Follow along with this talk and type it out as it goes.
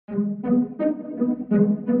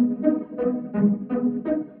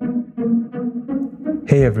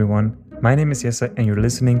Hey everyone, my name is Jesse and you're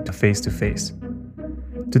listening to Face to Face.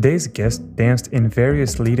 Today's guest danced in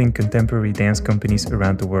various leading contemporary dance companies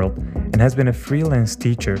around the world and has been a freelance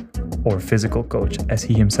teacher, or physical coach as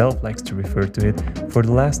he himself likes to refer to it, for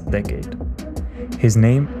the last decade. His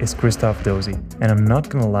name is Christophe Dozy, and I'm not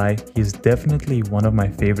gonna lie, he is definitely one of my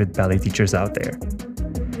favorite ballet teachers out there.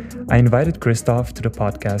 I invited Christophe to the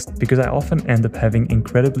podcast because I often end up having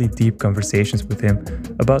incredibly deep conversations with him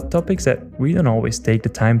about topics that we don't always take the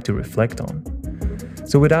time to reflect on.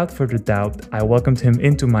 So without further doubt, I welcomed him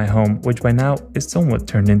into my home, which by now is somewhat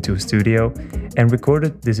turned into a studio, and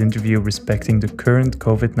recorded this interview respecting the current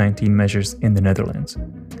COVID-19 measures in the Netherlands.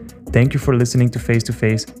 Thank you for listening to Face to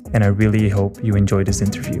Face, and I really hope you enjoy this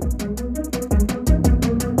interview.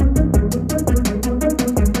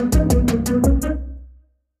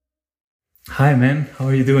 Hi, man. How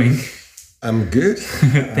are you doing? I'm good.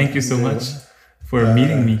 Thank you so much for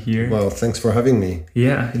meeting me here. Well, thanks for having me.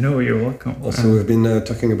 Yeah, no, you're welcome. Also, we've been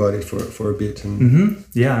talking about it for a bit. And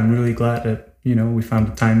Yeah, I'm really glad that, we found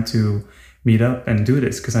the time to meet up and do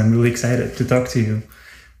this because I'm really excited to talk to you.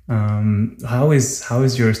 How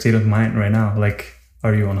is your state of mind right now? Like,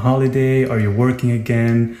 are you on holiday? Are you working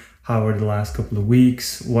again? How are the last couple of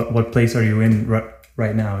weeks? What place are you in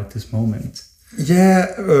right now at this moment? Yeah,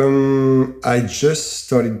 I just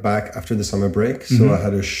started back after the summer break, so I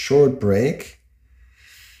had a short break,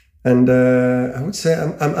 and I would say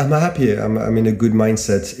I'm happy. I'm in a good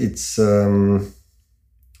mindset. It's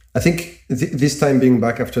I think this time being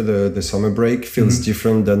back after the summer break feels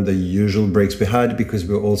different than the usual breaks we had because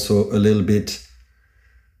we're also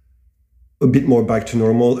a bit more back to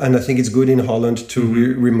normal. And I think it's good in Holland to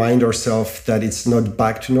remind ourselves that it's not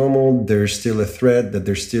back to normal. There's still a threat, that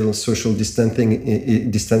there's still social distancing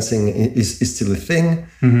is still a thing.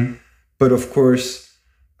 But of course,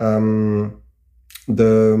 the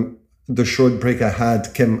short break I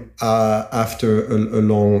had came after a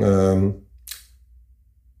long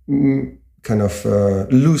kind of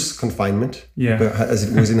loose confinement, as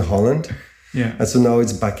it was in Holland. And so now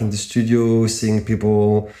it's back in the studio, seeing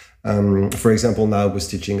people. For example, now I was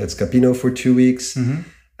teaching at Scapino for 2 weeks,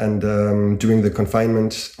 and during the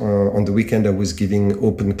confinement on the weekend, I was giving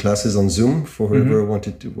open classes on Zoom for whoever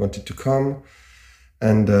wanted to come,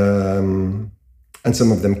 and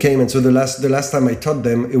some of them came. And so the last time I taught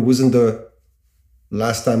them, it wasn't the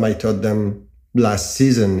last time I taught them last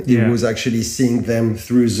season. It was actually seeing them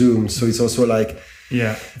through Zoom. So it's also like.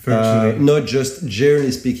 Virtually. Not just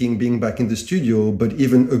generally speaking being back in the studio, but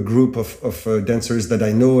even a group of dancers that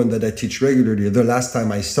I know and that I teach regularly. The last time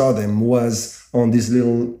I saw them was on this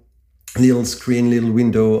little screen, little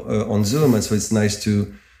window on Zoom, and so it's nice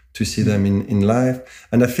to see them in live.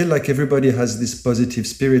 And I feel like everybody has this positive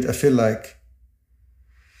spirit. I feel like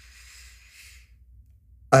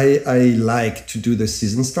I like to do the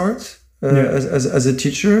season start as a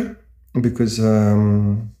teacher because.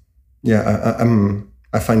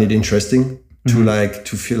 I find it interesting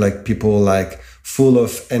to feel like people like full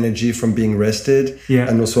of energy from being rested,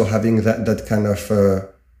 and also having that kind of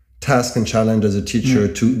task and challenge as a teacher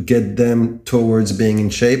to get them towards being in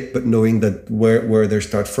shape, but knowing that where they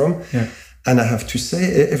start from. And I have to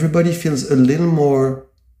say, everybody feels a little more,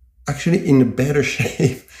 actually, in a better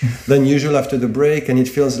shape than usual after the break, and it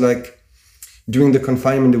feels like. During the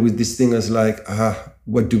confinement, there was this thing as like,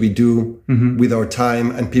 what do we do with our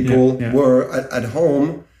time? And people were at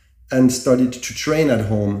home and started to train at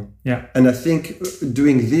home. And I think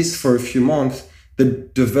doing this for a few months, they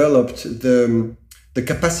developed the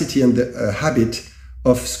capacity and the habit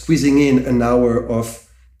of squeezing in an hour of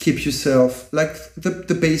keep yourself, like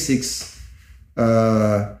the basics.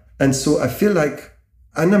 And so I feel like,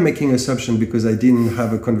 I'm not making an assumption because I didn't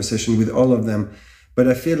have a conversation with all of them, but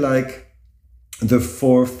I feel like the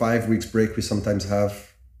 4 or 5 weeks break we sometimes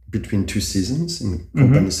have between two seasons in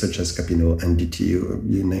companies such as Scapino and DT,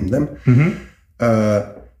 you name them.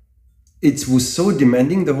 It was so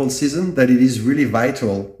demanding the whole season that it is really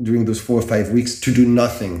vital during those 4 or 5 weeks to do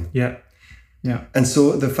nothing. And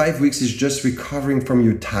so the 5 weeks is just recovering from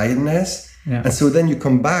your tiredness. And so then you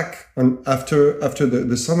come back after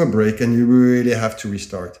the summer break and you really have to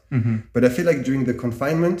restart. But I feel like during the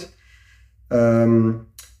confinement,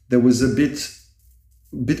 there was a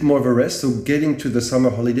bit more of a rest. So getting to the summer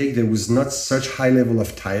holiday, there was not such high level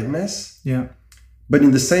of tiredness. But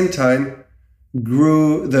in the same time,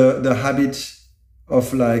 grew the habit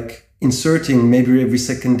of like inserting maybe every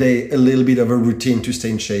second day a little bit of a routine to stay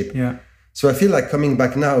in shape. So I feel like coming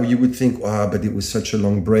back now, you would think, but it was such a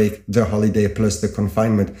long break, the holiday plus the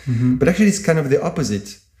confinement. But actually it's kind of the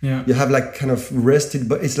opposite. You have like kind of rested,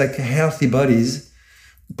 but it's like healthy bodies,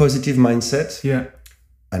 positive mindset.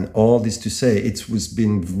 And all this to say, it was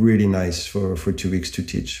been really nice for 2 weeks to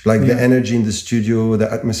teach. Like the energy in the studio, the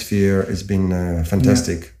atmosphere has been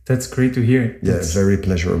fantastic. Yeah, that's great to hear. That's very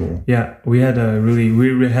pleasurable. Yeah, we had a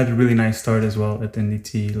really nice start as well at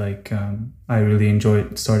NDT. Like I really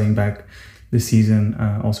enjoyed starting back the season.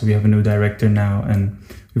 Also, we have a new director now, and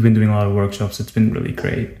we've been doing a lot of workshops. It's been really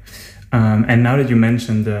great. And now that you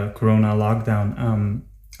mentioned the Corona lockdown,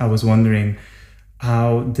 I was wondering,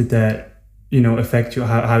 how did that affect you?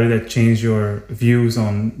 How did that change your views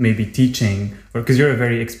on maybe teaching? Or because you're a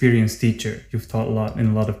very experienced teacher, you've taught a lot in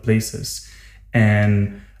a lot of places.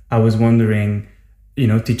 And I was wondering,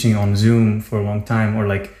 teaching on Zoom for a long time, or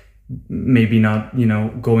like maybe not,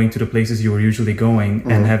 going to the places you were usually going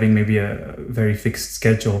and having maybe a very fixed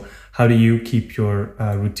schedule. How do you keep your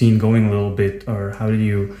routine going a little bit? Or how do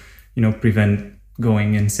you, prevent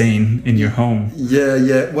going insane in your home?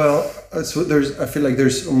 Yeah. Well, so I feel like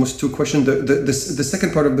there's almost two questions. The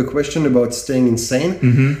second part of the question about staying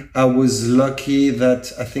insane, I was lucky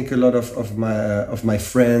that I think a lot of my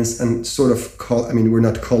friends and sort of we're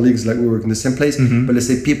not colleagues, like we work in the same place, but let's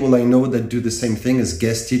say people I know that do the same thing as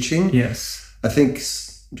guest teaching. Yes. I think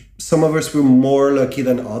some of us were more lucky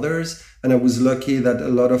than others, and I was lucky that a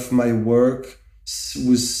lot of my work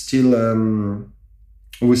was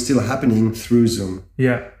still happening through Zoom.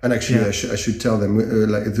 Yeah. And actually, I should tell them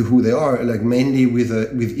who they are. Like mainly with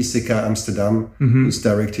Iseka Amsterdam, who's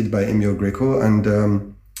directed by Emio Greco, and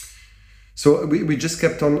so we just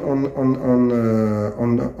kept on.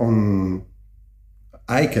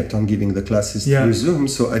 I kept on giving the classes through Zoom,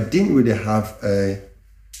 so I didn't really have a.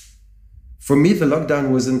 For me, the lockdown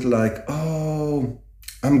wasn't like, oh,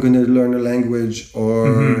 I'm gonna learn a language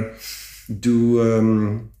or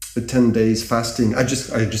do. 10 days fasting. I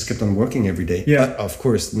just kept on working every day. Yeah. Of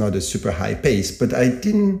course, not a super high pace, but I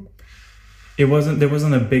didn't. There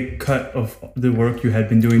wasn't a big cut of the work you had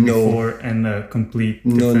been doing before and a complete.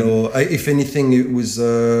 No. If anything, it was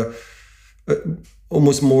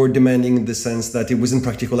almost more demanding in the sense that it wasn't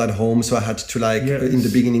practical at home. So I had to in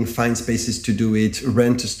the beginning find spaces to do it,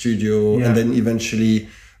 rent a studio, and then eventually.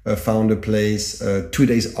 Found a place, 2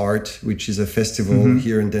 Days Art, which is a festival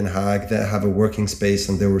here in Den Haag. They have a working space,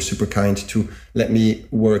 and they were super kind to let me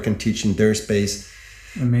work and teach in their space.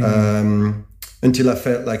 Amazing. Until I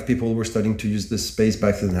felt like people were starting to use the space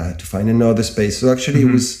back then. I had to find another space. So actually,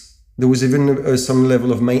 there was even some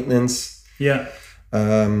level of maintenance. Yeah.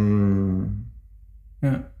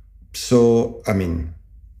 So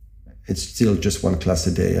it's still just one class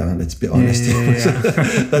a day. Let's be honest.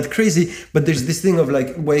 That's crazy. But there's this thing of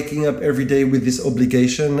like waking up every day with this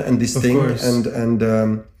obligation and this thing. And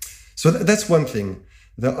so that's one thing.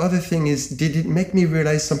 The other thing is, did it make me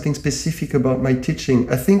realize something specific about my teaching?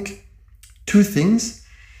 I think two things.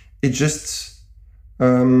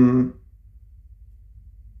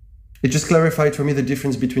 It just clarified for me the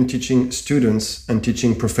difference between teaching students and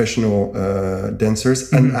teaching professional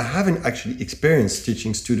dancers. And I haven't actually experienced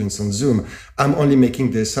teaching students on Zoom. I'm only making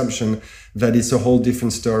the assumption that it's a whole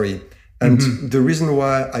different story. And the reason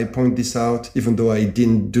why I point this out, even though I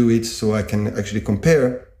didn't do it so I can actually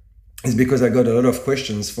compare, is because I got a lot of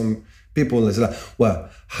questions from people that's like, well,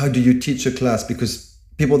 how do you teach a class? Because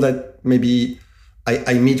people that maybe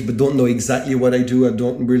I meet but don't know exactly what I do, I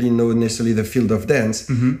don't really know necessarily the field of dance,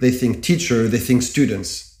 they think teacher, they think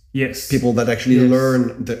students. Yes. People that actually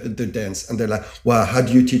learn the dance, and they're like, wow, how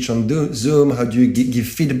do you teach on Zoom? How do you give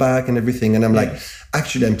feedback and everything? And I'm like,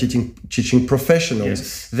 actually, I'm teaching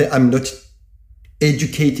professionals. I'm not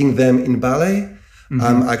educating them in ballet.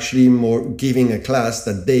 I'm actually more giving a class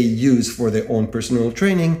that they use for their own personal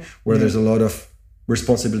training, where there's a lot of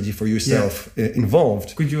responsibility for yourself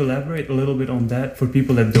involved. Could you elaborate a little bit on that for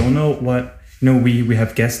people that don't know what, we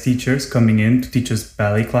have guest teachers coming in to teach us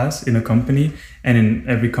ballet class in a company, and in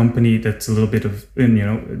every company that's a little bit of,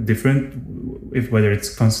 different, whether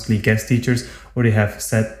it's constantly guest teachers or they have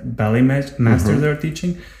set ballet masters that are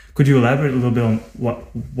teaching. Could you elaborate a little bit on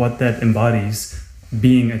what that embodies,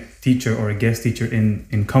 being a teacher or a guest teacher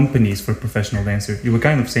in companies for professional dancers? You were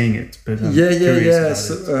kind of saying it, but I'm curious about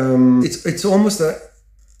so it's almost so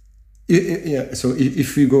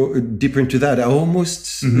if we go deeper into that, I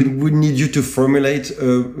almost would need you to formulate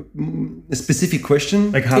a specific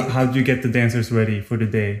question. Like how do you get the dancers ready for the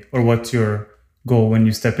day, or what's your goal when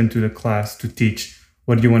you step into the class to teach?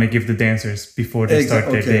 What do you want to give the dancers before they start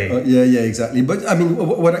their day? Exactly. But I mean,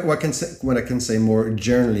 what I can say more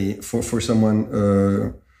generally for someone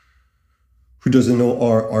who doesn't know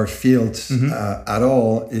our field at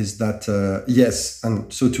all is that yes,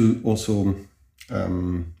 and so to also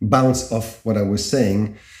bounce off what I was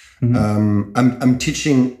saying, I'm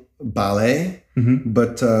teaching ballet,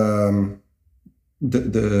 but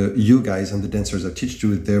you guys and the dancers I teach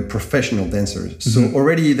to, they're professional dancers. So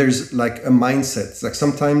already there's like a mindset. It's like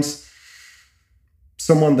sometimes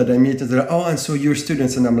someone that I meet is like, oh, and so you're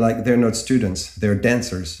students, and I'm like, they're not students, they're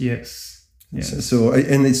dancers. Yes. So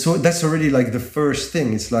that's already like the first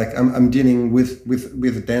thing. It's like I'm dealing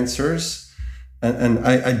with dancers, and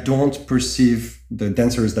I don't perceive the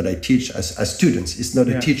dancers that I teach as students. It's not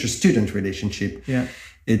a teacher-student relationship. Yeah.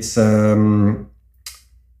 It's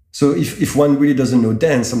so if one really doesn't know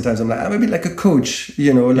dance, sometimes I'm a bit like a coach,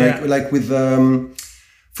 like with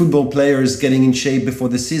football players getting in shape before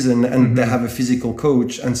the season, and they have a physical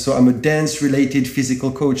coach, and so I'm a dance-related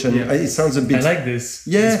physical coach, and it sounds a bit. I like this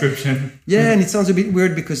description. Yeah, and it sounds a bit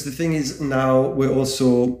weird because the thing is now we're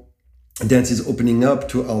also dance is opening up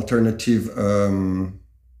to alternative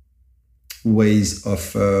ways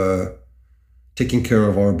of taking care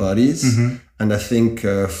of our bodies, and I think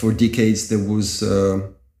for decades there was.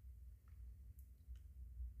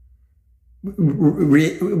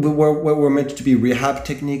 Were meant to be rehab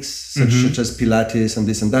techniques such as Pilates and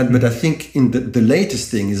this and that, but I think in the latest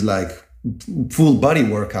thing is like full body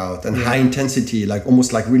workout and high intensity, like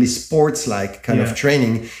almost like really sports like kind of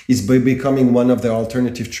training is becoming one of the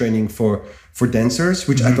alternative training for dancers,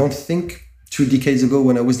 which I don't think 2 decades ago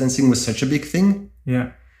when I was dancing was such a big thing.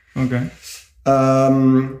 Yeah. Okay.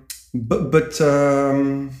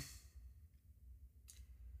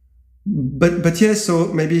 But yeah, so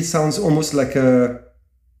maybe it sounds almost like a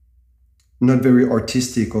not very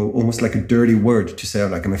artistic or almost like a dirty word to say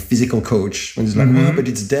like I'm a physical coach. When it's like, but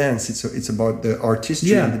it's dance. It's about the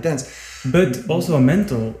artistry and the dance. But also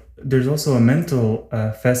there's also a mental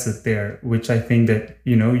facet there, which I think that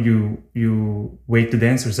you wake the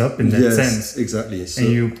dancers up in that sense. Exactly. So,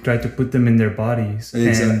 and you try to put them in their bodies.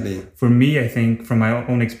 Exactly. And for me, I think from my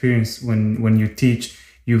own experience, when you teach,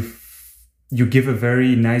 you give a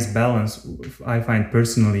very nice balance, I find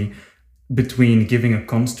personally, between giving a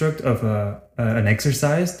construct of an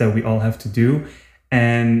exercise that we all have to do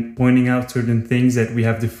and pointing out certain things that we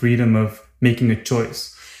have the freedom of making a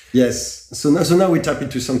choice. Yes. So now we tap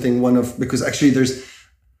into something because actually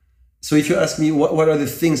so if you ask me what are the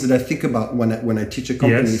things that I think about when I teach a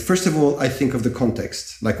company, first of all, I think of the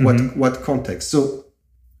context, like what context. So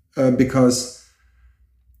because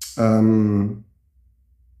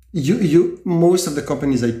most of the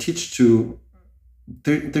companies I teach to,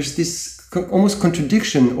 there's this almost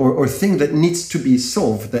contradiction or thing that needs to be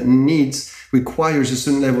solved, that requires a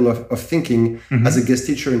certain level of thinking as a guest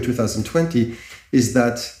teacher in 2020, is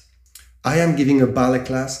that I am giving a ballet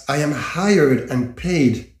class. I am hired and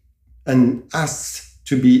paid and asked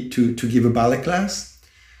to give a ballet class.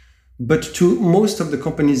 But to most of the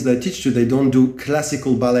companies that I teach to, they don't do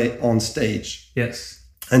classical ballet on stage. Yes.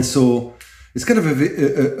 And so it's kind of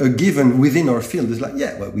a given within our field. It's like,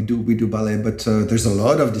 we do ballet, but there's a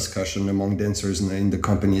lot of discussion among dancers in the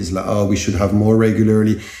companies, like, oh, we should have more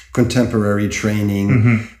regularly contemporary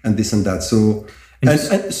training and this and that. So,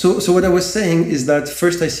 so what I was saying is that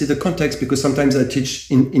first I see the context, because sometimes I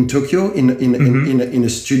teach in Tokyo in a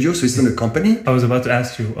studio, so it's not a company. I was about to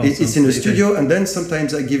ask you. Also. It's in a studio, and then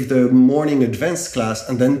sometimes I give the morning advanced class,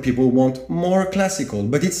 and then people want more classical,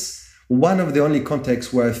 but it's one of the only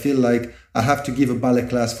contexts where I feel like I have to give a ballet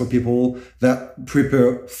class for people that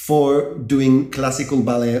prepare for doing classical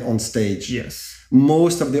ballet on stage. Yes.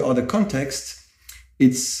 Most of the other contexts,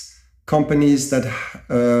 it's companies that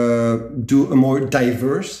do a more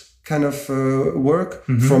diverse kind of work,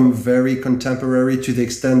 from very contemporary to the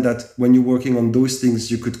extent that when you're working on those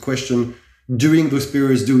things, you could question during those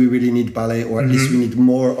periods, do we really need ballet, or at least we need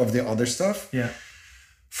more of the other stuff? Yeah.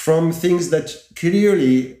 From things that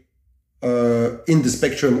clearly in the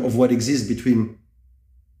spectrum of what exists between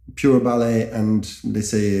pure ballet and, let's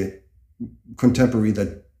say, contemporary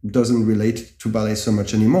that doesn't relate to ballet so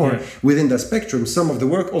much anymore. Within that spectrum, some of the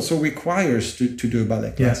work also requires to do a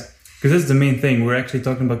ballet class. Because that's the main thing. We're actually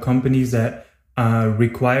talking about companies that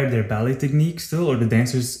require their ballet technique still, or the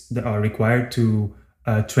dancers that are required to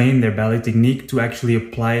train their ballet technique to actually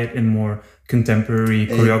apply it in more contemporary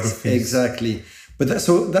choreographies. Exactly. But that's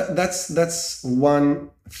one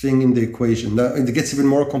thing in the equation. Now, it gets even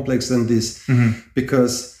more complex than this,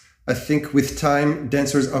 because I think with time,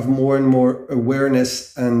 dancers have more and more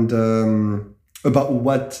awareness and about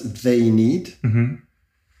what they need,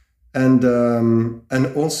 and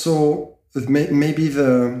also maybe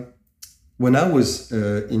when I was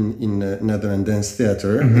in Netherlands Dance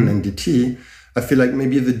Theater in NDT, I feel like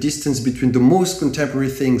maybe the distance between the most contemporary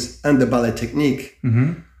things and the ballet technique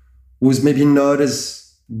was maybe not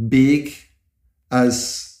as big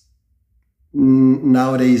as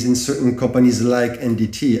nowadays in certain companies like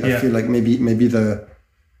NDT. I feel like maybe the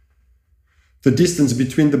the distance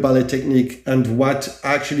between the ballet technique and what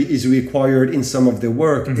actually is required in some of the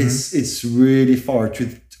work, it's really far. To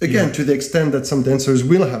the extent that some dancers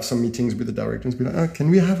will have some meetings with the director and be like, can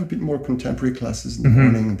we have a bit more contemporary classes in the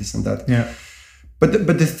morning and this and that? Yeah.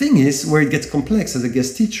 But the thing is, where it gets complex as a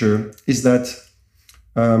guest teacher is that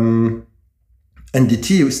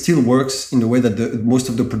NDT still works in the way that most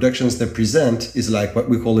of the productions they present is like what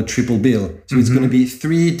we call a triple bill. So it's going to be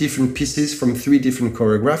 3 different pieces from 3 different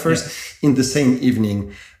choreographers in the same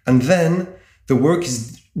evening. And then the work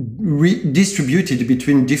is distributed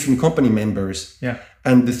between different company members. Yeah.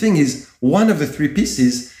 And the thing is, one of the 3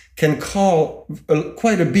 pieces can call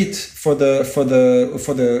quite a bit for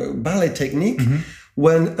the ballet technique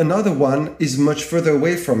when another one is much further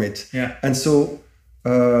away from it. Yeah. And so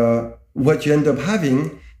what you end up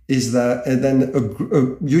having is that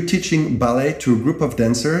you're teaching ballet to a group of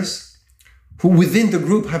dancers who within the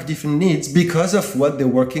group have different needs because of what they're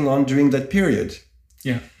working on during that period.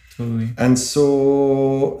 Yeah, totally. And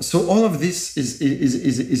so all of this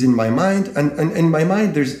is in my mind, and in my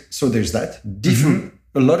mind there's that different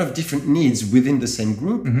a lot of different needs within the same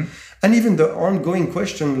group, and even the ongoing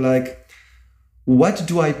question like, what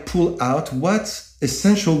do I pull out? What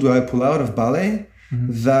essential do I pull out of ballet?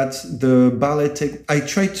 That the ballet I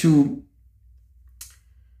try to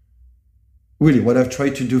really, what I've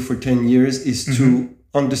tried to do for 10 years is to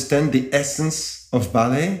understand the essence of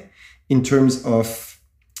ballet in terms of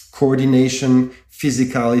coordination,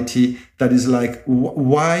 physicality. That is like,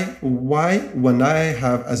 why when I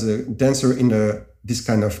have as a dancer in this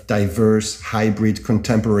kind of diverse hybrid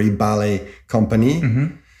contemporary ballet company,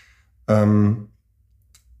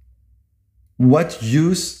 what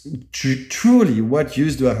use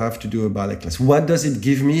do I have to do a ballet class? What does it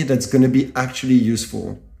give me that's going to be actually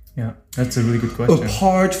useful? Yeah, that's a really good question.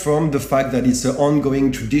 Apart from the fact that it's an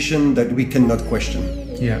ongoing tradition that we cannot question.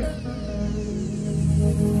 Yeah.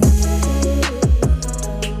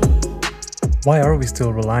 Why are we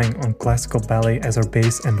still relying on classical ballet as our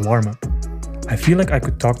base and warm-up? I feel like I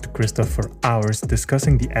could talk to Christophe for hours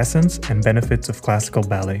discussing the essence and benefits of classical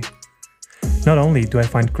ballet. Not only do I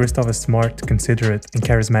find Christophe a smart, considerate, and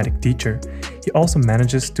charismatic teacher, he also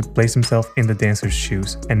manages to place himself in the dancer's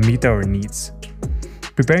shoes and meet our needs.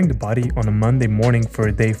 Preparing the body on a Monday morning for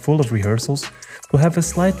a day full of rehearsals will have a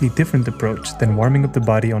slightly different approach than warming up the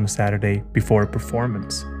body on a Saturday before a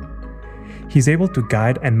performance. He's able to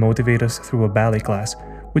guide and motivate us through a ballet class,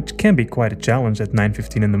 which can be quite a challenge at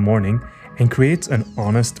 9:15 in the morning, and creates an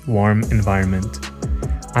honest, warm environment.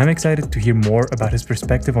 I'm excited to hear more about his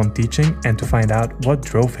perspective on teaching and to find out what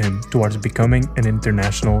drove him towards becoming an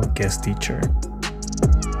international guest teacher.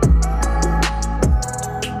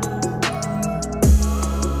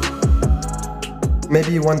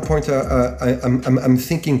 Maybe one point I'm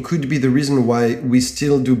thinking could be the reason why we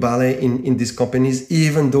still do ballet in these companies,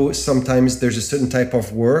 even though sometimes there's a certain type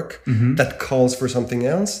of work that calls for something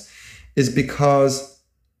else, is because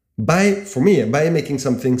by making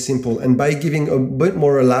something simple and by giving a bit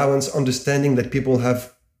more allowance, understanding that people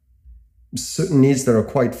have certain needs that are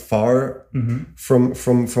quite far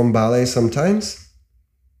from ballet sometimes,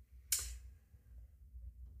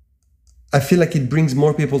 I feel like it brings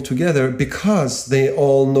more people together because we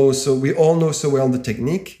all know so well the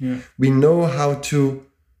technique. Yeah. We know how to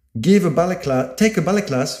give a ballet class, take a ballet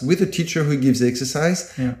class with a teacher who gives the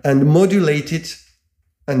exercise and modulate it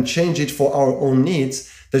and change it for our own needs.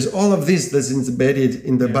 There's all of this that's embedded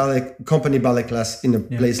in the ballet company ballet class in a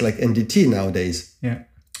place like NDT nowadays. Yeah.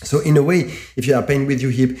 So in a way, if you have pain with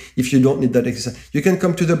your hip, if you don't need that exercise, you can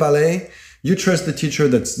come to the ballet. You trust the teacher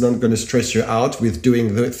that's not going to stress you out with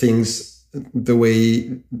doing the things the way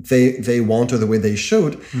they want or the way they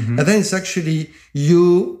should. And then it's actually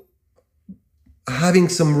you having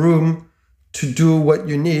some room to do what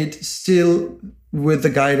you need, still with the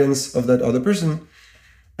guidance of that other person.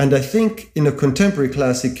 And I think in a contemporary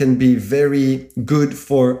class, it can be very good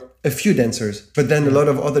for a few dancers. But then a lot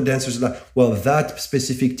of other dancers are like, well, that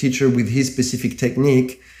specific teacher with his specific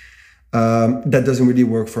technique, that doesn't really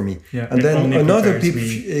work for me. Yeah, and then another people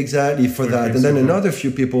exactly for that. And then another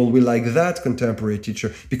few people will like that contemporary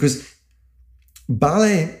teacher, because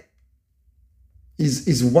ballet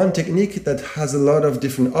is one technique that has a lot of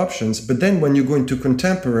different options. But then when you go into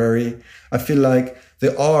contemporary, I feel like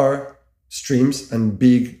there are streams and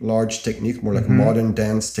big, large techniques, more like modern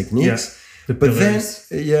dance techniques. The but pillars.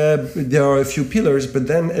 then, there are a few pillars, but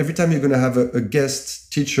then every time you're going to have a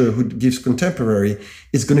guest teacher who gives contemporary,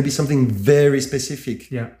 it's going to be something very specific.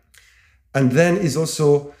 Yeah. And then is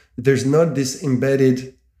also, there's not this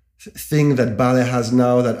embedded thing that ballet has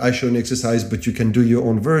now that I show an exercise, but you can do your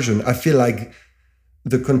own version. I feel like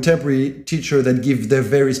the contemporary teacher that give their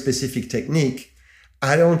very specific technique,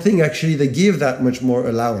 I don't think actually they give that much more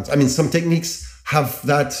allowance. I mean, some techniques have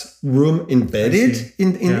that room embedded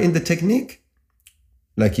in the technique,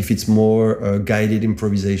 like if it's more guided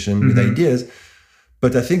improvisation with ideas.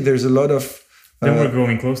 But I think there's a lot of... then we're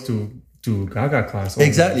growing close to Gaga class. Almost.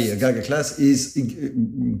 Exactly. A Gaga class gives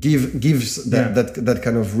that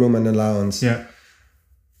kind of room and allowance. Yeah.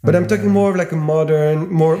 But I'm talking more of like a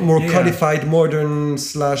modern, more codified modern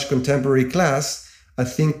 / contemporary class. I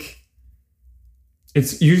think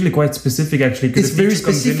it's usually quite specific, actually, because it's the very teacher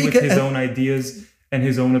comes in specific with his own ideas and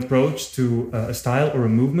his own approach to a style or a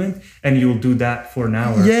movement, and you'll do that for an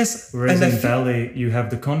hour. Yes. Whereas in ballet, you have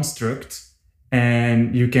the construct,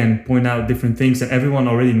 and you can point out different things, and everyone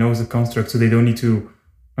already knows the construct, so they don't need to,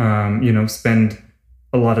 spend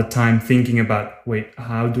a lot of time thinking about, wait,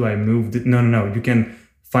 how do I move? No. You can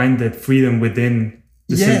find that freedom within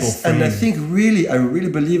the simple frame. And I think I really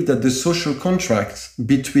believe that the social contract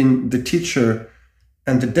between the teacher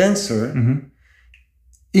and the dancer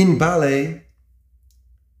in ballet,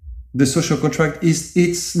 the social contract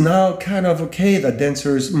it's now kind of okay that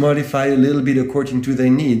dancers modify a little bit according to their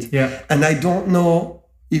need. Yeah. And I don't know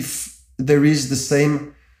if there is the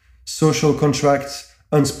same social contract,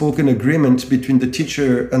 unspoken agreement between the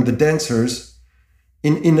teacher and the dancers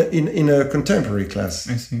in a contemporary class.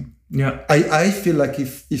 I see. Yeah. I feel like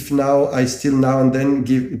if now I still now and then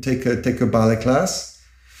take a ballet class,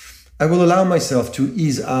 I will allow myself to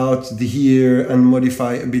ease out the here and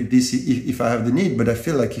modify a bit this if I have the need. But I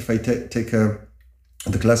feel like if I take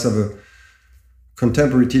the class of a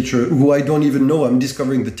contemporary teacher who I don't even know, I'm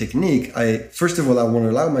discovering the technique. First of all, I want to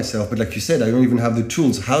allow myself, but like you said, I don't even have the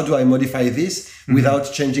tools. How do I modify this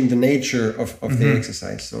without changing the nature of the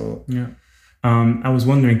exercise? So yeah. I was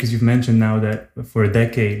wondering, because you've mentioned now that for a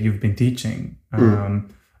decade you've been teaching.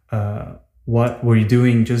 What were you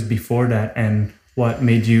doing just before that, and what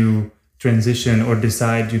made you transition or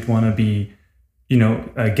decide you'd want to be,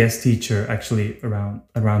 a guest teacher actually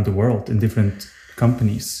around the world in different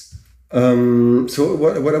companies? So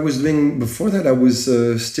what I was doing before that, I was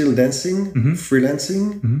still dancing,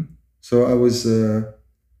 freelancing. So I was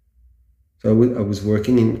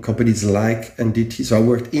working in companies like NDT. So I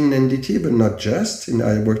worked in NDT, but not just.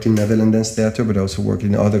 I worked in Netherlands Dance Theater, but I also worked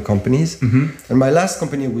in other companies. And my last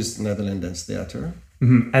company was Netherlands Dance Theater.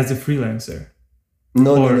 As a freelancer?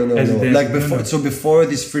 No. Like before, no. So before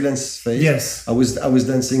this freelance phase, yes, I was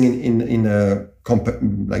dancing in a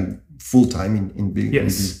like full time in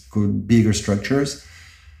these bigger structures.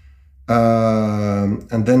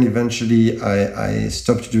 And then eventually I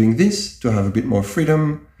stopped doing this to have a bit more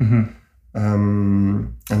freedom.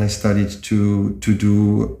 And I started to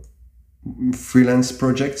do freelance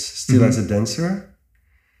projects still as a dancer.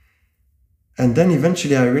 And then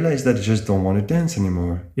eventually I realized that I just don't want to dance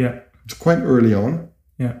anymore. Yeah. It's quite early on.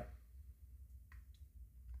 Yeah.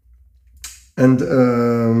 And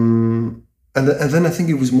then I think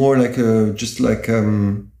it was more like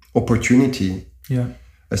opportunity. Yeah.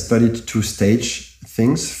 I started to stage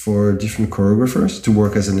things for different choreographers to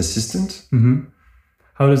work as an assistant.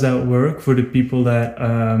 How does that work for the people that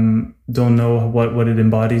don't know what it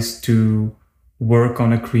embodies to work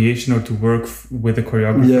on a creation or to work with a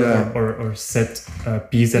choreographer or set a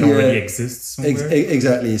piece that already exists somewhere?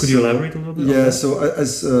 Exactly. Could you elaborate a little bit on that? So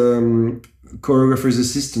as choreographers'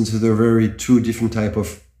 assistants, there are very two different type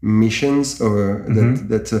of missions, or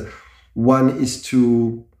that one is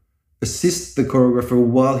to assist the choreographer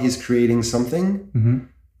while he's creating something,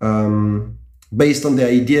 based on the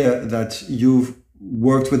idea that you've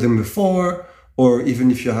worked with him before, or even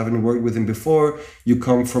if you haven't worked with him before, you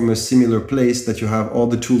come from a similar place that you have all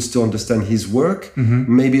the tools to understand his work,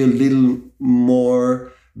 maybe a little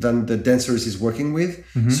more than the dancers he's working with.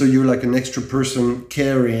 So you're like an extra person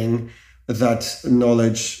carrying that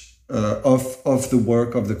knowledge of the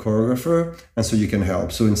work of the choreographer, and so you can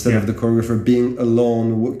help. So instead of the choreographer being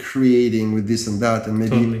alone creating with this and that, and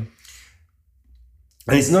maybe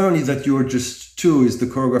and it's not only that you're just two, is the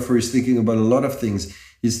choreographer is thinking about a lot of things.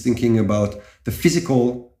 He's thinking about the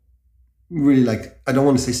physical, really, like, I don't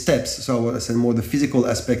want to say steps, so I want to say more the physical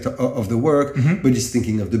aspect of the work, but he's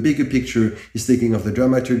thinking of the bigger picture, he's thinking of the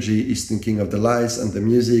dramaturgy, he's thinking of the lights and the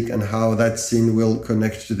music and how that scene will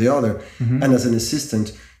connect to the other. And as an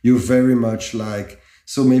assistant, you're very much like,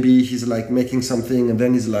 so maybe he's like making something and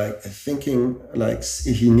then he's like thinking, like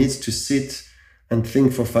he needs to sit and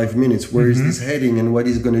think for 5 minutes, where is this heading and what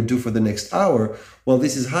he's going to do for the next hour? While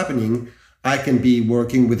this is happening, I can be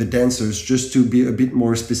working with the dancers just to be a bit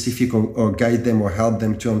more specific or guide them or help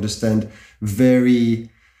them to understand very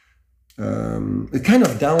a kind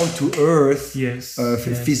of down to earth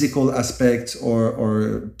physical aspects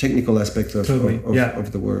or technical aspect of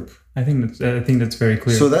the work. I think that's very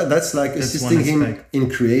clear. So that's like assisting him in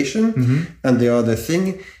creation, and the other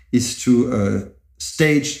thing is to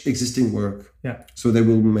stage existing work. Yeah. So they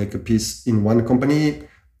will make a piece in one company,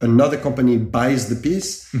 another company buys the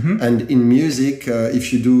piece, and in music,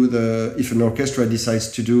 if an orchestra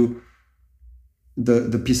decides to do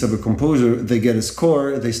the piece of a composer, they get a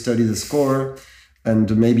score, they study the score,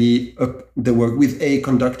 and maybe they work with a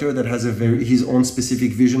conductor that has his own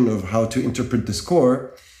specific vision of how to interpret the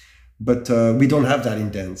score. But we don't have that in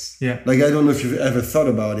dance. Yeah. Like, I don't know if you've ever thought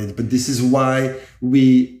about it, but this is why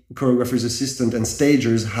we choreographers assistant and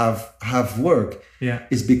stagers have work. Yeah.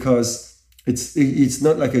 It's because it's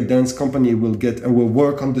not like a dance company will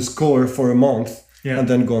work on the score for a month and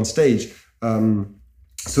then go on stage.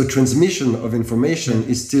 So transmission of information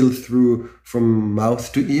is still from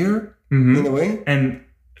mouth to ear in a way. And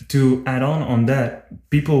to add on that,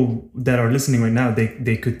 people that are listening right now,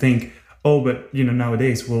 they could think, oh, but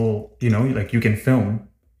nowadays, like you can film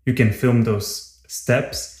those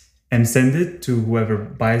steps and send it to whoever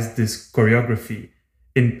buys this choreography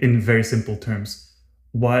in very simple terms.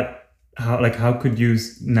 How could you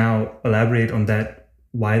now elaborate on that?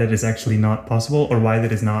 Why that is actually not possible, or why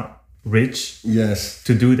that is not rich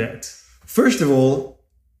to do that? First of all,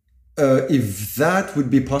 if that would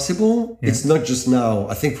be possible, it's not just now.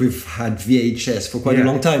 I think we've had VHS for quite a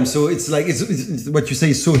long time. So it's like it's what you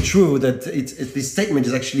say is so true that this statement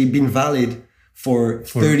has actually been valid for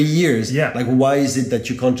 30 years. Yeah. Like, why is it that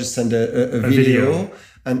you can't just send a video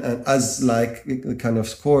and as like a kind of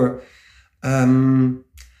score?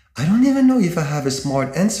 I don't even know if I have a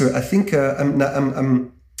smart answer. I think I'm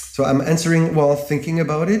answering while thinking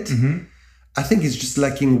about it. I think it's just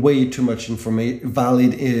lacking way too much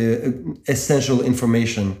valid, essential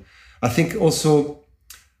information. I think also,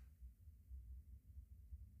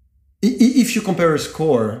 if you compare a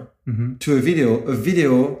score to a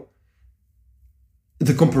video,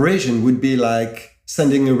 the comparison would be like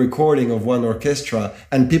sending a recording of one orchestra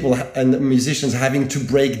and people and musicians having to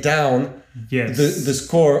break down the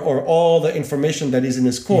score or all the information that is in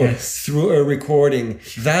a score through a recording.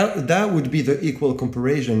 That would be the equal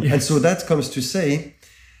comparison. And so that comes to say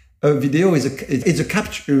a video is a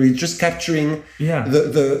capture. It's just capturing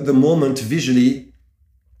the moment visually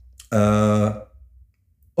of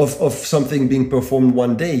something being performed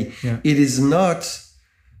one day. It is not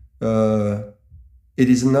a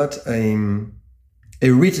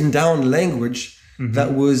written down language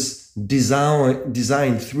that was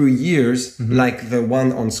designed through years, like the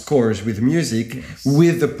one on scores with music,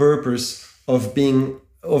 with the purpose of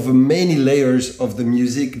many layers of the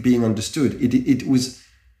music being understood.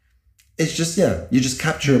 It's just you just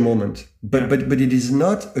capture a moment, but it is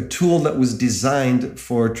not a tool that was designed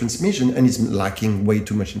for transmission, and it's lacking way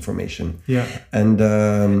too much information. And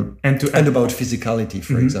about physicality,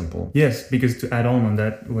 for example. Yes, because to add on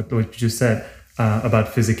that, what you just said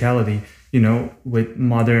about physicality, with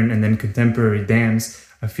modern and then contemporary dance,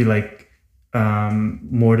 I feel like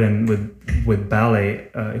more than with ballet,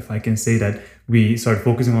 if I can say that, we start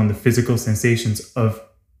focusing on the physical sensations of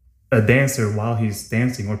a dancer while he's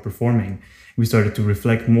dancing or performing. We started to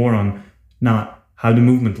reflect more on not how the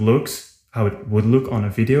movement looks, how it would look on a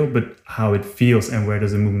video, but how it feels and where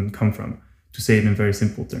does the movement come from, to say it in very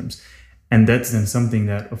simple terms. And that's then something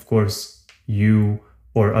that, of course, you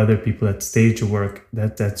or other people that stage your work,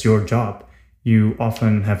 that's your job. You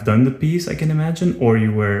often have done the piece, I can imagine, or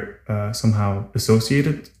you were somehow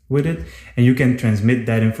associated with it, and you can transmit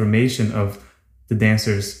that information of the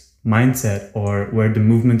dancer's mindset or where the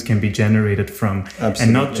movement can be generated from. Absolutely.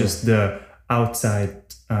 And not just the outside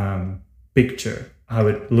picture, how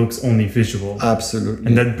it looks only visual. Absolutely.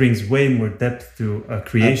 And that brings way more depth to a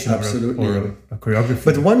creation or a choreography.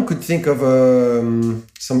 But one could think of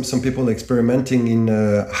some people experimenting in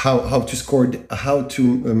how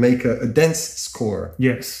to make a dance score.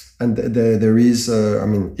 Yes. And there is,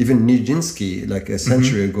 even Nijinsky, like a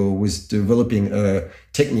century ago, was developing a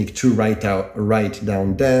technique to write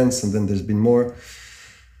down dance, and then there's been more.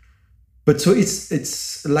 But so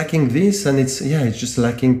it's lacking this, and it's just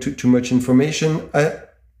lacking too much information.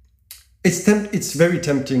 It's very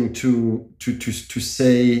tempting to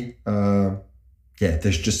say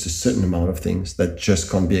there's just a certain amount of things that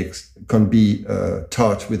just can't be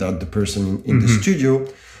taught without the person in the studio.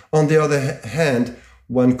 On the other hand,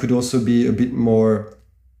 one could also be a bit more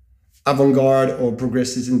avant-garde or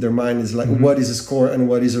progressive in their mind. Is like, what is a score and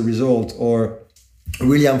what is a result? Or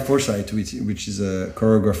William Forsythe, which is a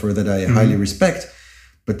choreographer that I highly respect,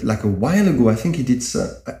 but like a while ago, I think he did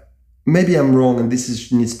maybe I'm wrong, and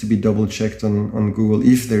needs to be double checked on Google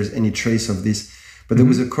if there's any trace of this. But there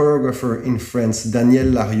was a choreographer in France, Daniel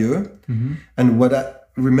Larieux, and what I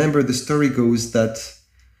remember, the story goes that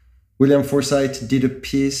William Forsythe did a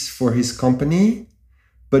piece for his company,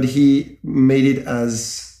 but he made it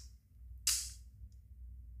as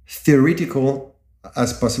theoretical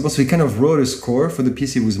as possible. So he kind of wrote a score for the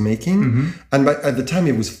piece he was making. And at the time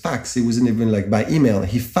it was faxed. It wasn't even like by email.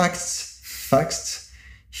 He faxed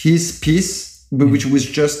his piece, which was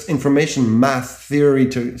just information, math, theory,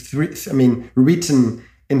 written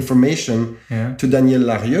information to Daniel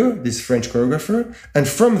Larieux, this French choreographer. And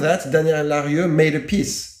from that, Daniel Larieux made a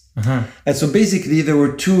piece. And so basically there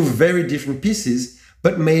were two very different pieces,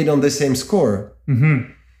 but made on the same score.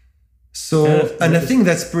 So, and I think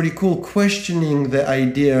that's pretty cool, questioning the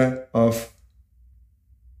idea of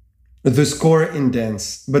the score in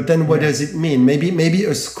dance. But then what does it mean? Maybe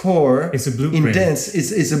a score it's a blueprint. In dance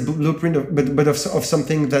is a blueprint of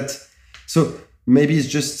something that, so maybe it's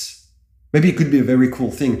just, maybe it could be a very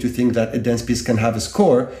cool thing to think that a dance piece can have a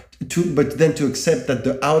score, but then to accept that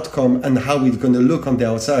the outcome and how it's going to look on the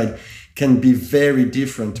outside can be very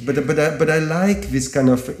different. But I like this kind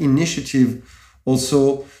of initiative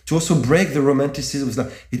also to break the romanticism. It's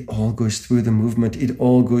like it all goes through the movement, it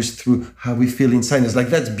all goes through how we feel inside. It's like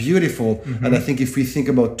that's beautiful. And I think if we think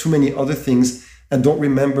about too many other things and don't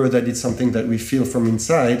remember that it's something that we feel from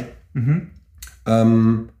inside,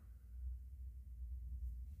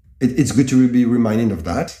 it's good to be reminded of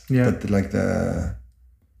that.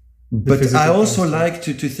 But I also like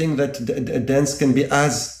to think that a dance can be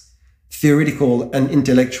as theoretical and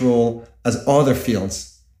intellectual as other fields.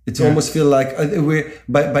 It's almost feel like we're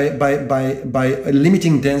by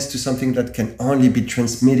limiting dance to something that can only be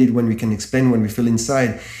transmitted when we can explain, when we feel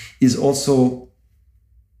inside, is also,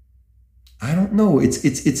 I don't know.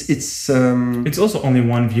 It's also only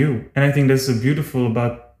one view, and I think that's so beautiful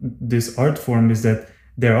about this art form is that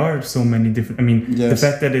there are so many different. I mean, the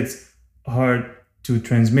fact that it's hard to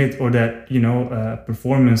transmit, or that a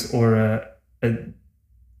performance or a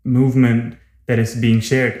movement that is being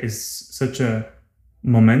shared is such a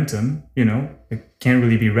momentum, it can't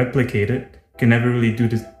really be replicated. You can never really do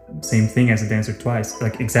the same thing as a dancer twice,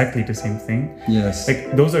 like exactly the same thing. Yes.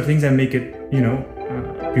 Like those are things that make it,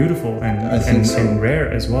 beautiful and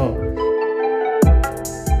rare as well.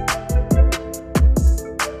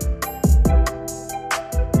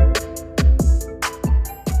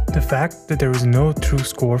 The fact that there is no true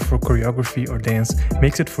score for choreography or dance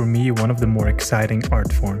makes it for me one of the more exciting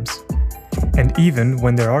art forms. And even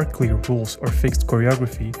when there are clear rules or fixed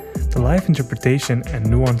choreography, the live interpretation and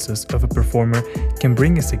nuances of a performer can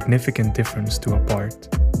bring a significant difference to a part.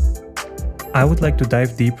 I would like to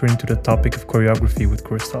dive deeper into the topic of choreography with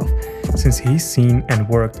Christophe, since he's seen and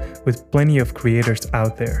worked with plenty of creators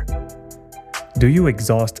out there. Do you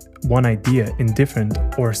exhaust one idea in different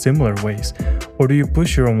or similar ways, or do you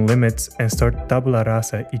push your own limits and start tabula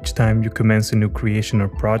rasa each time you commence a new creation or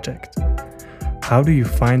project? How do you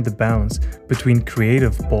find the balance between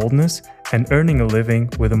creative boldness and earning a living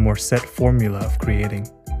with a more set formula of creating?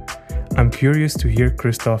 I'm curious to hear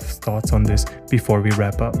Christophe's thoughts on this before we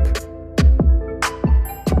wrap up.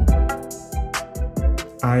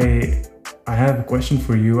 I have a question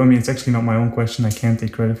for you. I mean, it's actually not my own question. I can't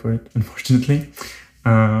take credit for it, unfortunately.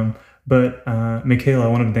 But Michaela,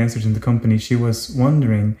 one of the dancers in the company, she was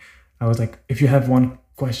wondering, I was like, if you have one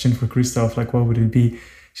question for Christophe, like what would it be?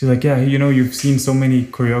 She's like, yeah, you've seen so many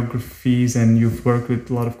choreographies and you've worked with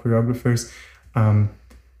a lot of choreographers.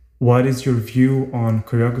 What is your view on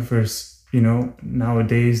choreographers,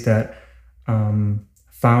 nowadays that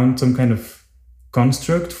found some kind of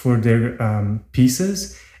construct for their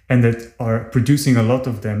pieces and that are producing a lot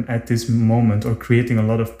of them at this moment, or creating a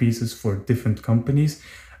lot of pieces for different companies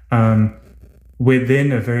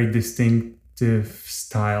within a very distinctive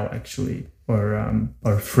style, actually?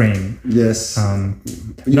 Or frame. Yes.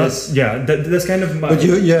 Yes. That's kind of. What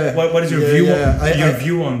is your view?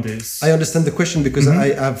 View on this? I understand the question because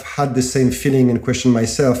I have had the same feeling and question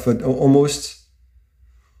myself, but almost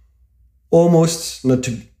not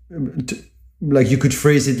to like you could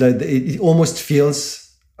phrase it like it almost feels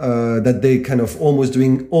that they kind of almost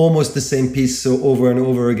doing almost the same piece so over and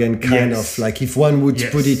over again, kind of like if one would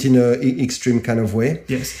put it in a extreme kind of way.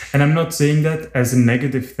 Yes, and I'm not saying that as a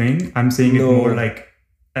negative thing. I'm saying it more like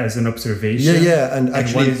as an observation. And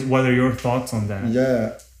actually, what are your thoughts on that?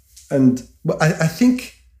 Yeah, and I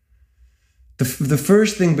think the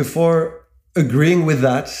first thing before agreeing with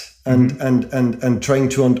that and trying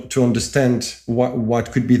to understand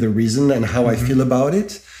what could be the reason and how I feel about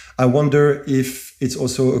it, I wonder if it's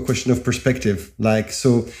also a question of perspective. Like,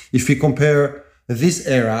 so if we compare this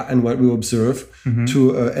era and what we observe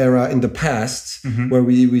to an era in the past where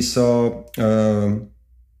we saw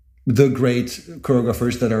the great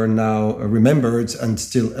choreographers that are now remembered and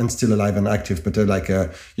still alive and active, but like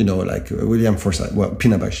William Forsythe. Well,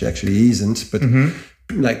 Pina Bausch actually isn't, but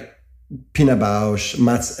like Pina Bausch,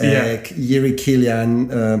 Mats Ek, Jiri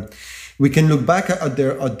Kilian. We can look back at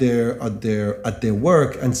their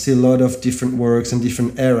work and see a lot of different works and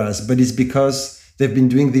different eras, but it's because they've been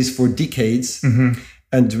doing this for decades,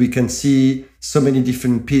 and we can see so many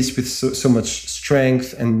different pieces with so much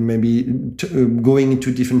strength and maybe going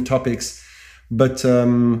into different topics. But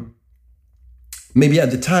maybe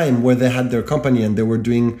at the time where they had their company and they were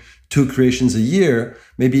doing 2 creations a year,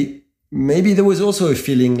 maybe there was also a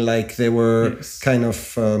feeling like they were kind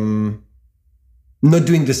of not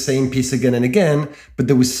doing the same piece again and again, but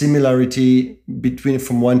there was similarity between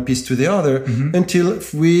from one piece to the other until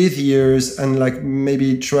with years and like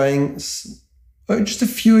maybe trying just a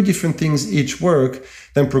few different things each work,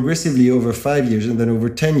 then progressively over 5 years and then over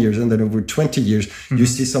 10 years and then over 20 years, you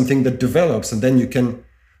see something that develops, and then you can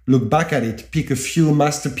look back at it, pick a few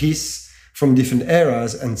masterpieces from different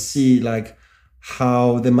eras and see like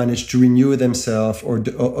how they managed to renew themselves or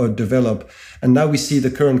develop. And now we see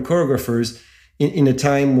the current choreographers in a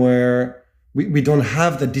time where we don't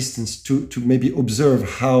have the distance to maybe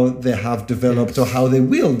observe how they have developed or how they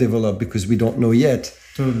will develop, because we don't know yet.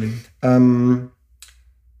 Totally.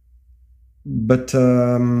 But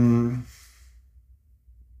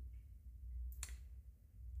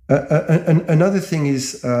another thing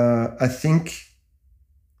is, I think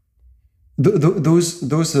those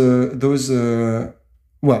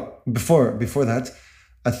well, before that,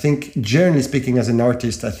 I think generally speaking, as an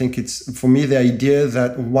artist, I think it's for me the idea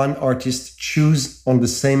that one artist choose on the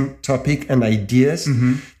same topic and ideas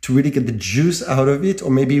to really get the juice out of it,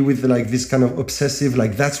 or maybe with like this kind of obsessive,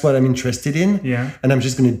 like that's what I'm interested in, and I'm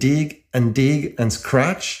just going to dig and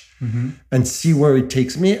scratch and see where it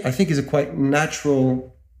takes me. I think is a quite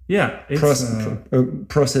natural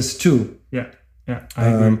process too. I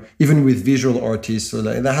agree. Even with visual artists, so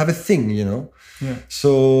like they have a thing,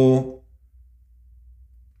 So.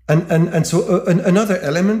 And so another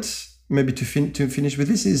element, maybe to finish with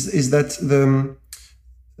this, is that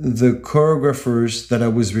the choreographers that I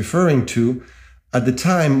was referring to at the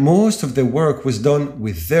time, most of their work was done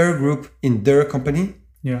with their group in their company,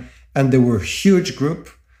 and they were a huge group,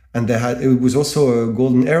 and it was also a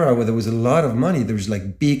golden era where there was a lot of money. There was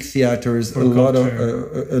like big theaters, a lot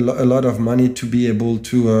of money to be able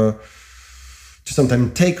to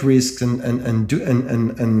sometimes take risks and do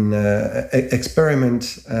and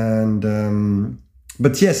experiment, and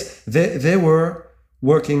but yes, they were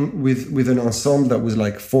working with an ensemble that was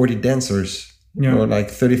like 40 dancers or like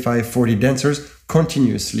 35-40 dancers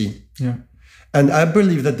continuously. And I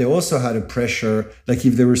believe that they also had a pressure, like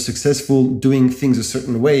if they were successful doing things a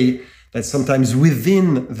certain way, that sometimes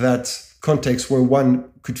within that context where one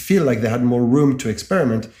could feel like they had more room to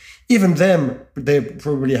experiment, even them, they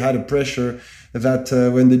probably had a pressure that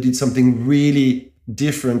when they did something really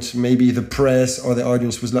different, maybe the press or the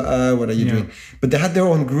audience was like, what are you doing? But they had their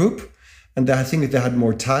own group, and I think that they had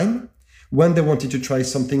more time. When they wanted to try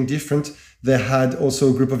something different, they had also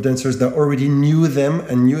a group of dancers that already knew them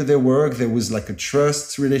and knew their work. There was like a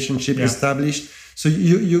trust relationship established. So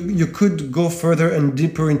you could go further and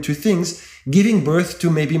deeper into things, giving birth to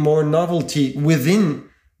maybe more novelty within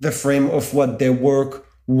the frame of what their work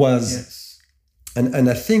was. And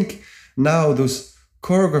I think now those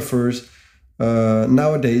choreographers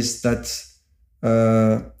nowadays that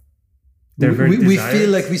we feel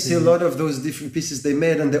like we see a lot of those different pieces they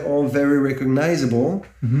made, and they're all very recognizable.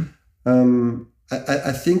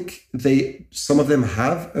 I think some of them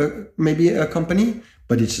have maybe a company,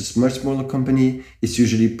 but it's a much smaller company. It's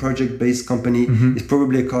usually project-based company. It's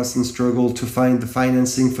probably a constant struggle to find the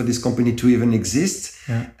financing for this company to even exist.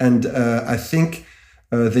 And I think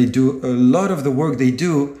they do a lot of the work they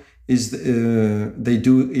do is they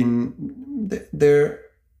do in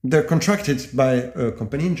they're contracted by a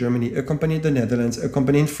company in Germany, a company in the Netherlands, a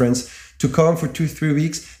company in France to come for 2-3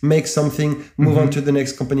 weeks, make something, move on to the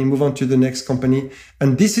next company, move on to the next company.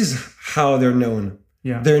 And this is how they're known.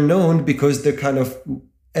 They're known because they're kind of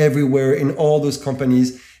everywhere in all those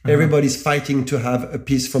companies. Everybody's fighting to have a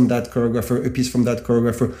piece from that choreographer, a piece from that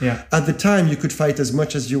choreographer. At the time, you could fight as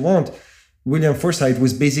much as you want. William Forsythe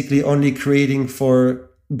was basically only creating for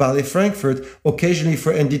Ballet Frankfurt, occasionally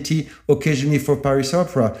for NDT, occasionally for Paris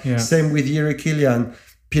Opera. Same with Jiri Kilian.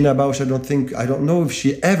 Pina Bausch, I don't know if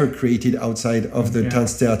she ever created outside of the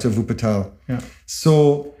Tanztheater Wuppertal.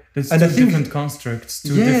 So, it's and I think different constructs.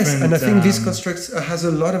 And I think this construct has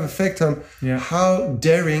a lot of effect on how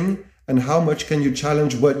daring and how much can you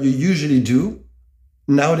challenge what you usually do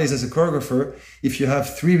nowadays as a choreographer if you have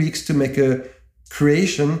 3 weeks to make a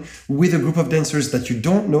creation with a group of dancers that you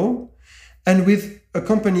don't know and with a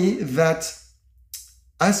company that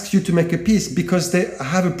asks you to make a piece because they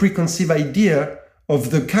have a preconceived idea of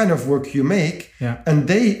the kind of work you make, and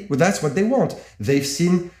that's what they want. They've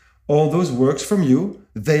seen all those works from you,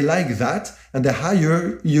 they like that, and they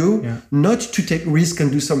hire you not to take risk and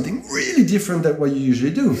do something really different than what you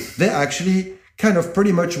usually do. They actually kind of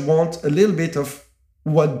pretty much want a little bit of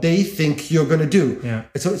what they think you're going to do.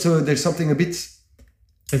 So there's something a bit...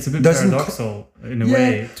 It's a bit paradoxical in a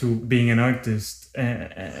way to being an artist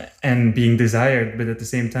and being desired, but at the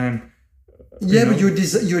same time... but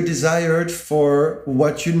you're desired for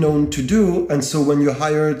what you're known to do. And so when you're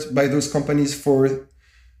hired by those companies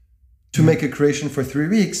to make a creation for 3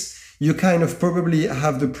 weeks, you kind of probably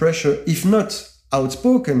have the pressure, if not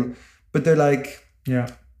outspoken, but they're like...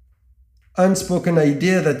 unspoken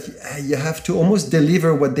idea that you have to almost deliver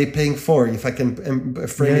what they're paying for, if I can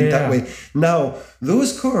frame it that way. Now, those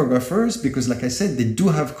choreographers, because like I said, they do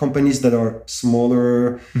have companies that are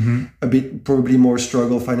smaller, a bit probably more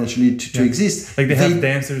struggle financially to exist. Like they have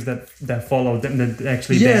dancers that follow them, that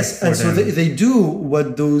actually dance for and so them. they do what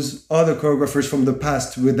those other choreographers from the past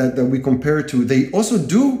that we compare to, they also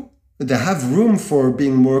do. They have room for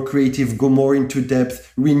being more creative, go more into depth,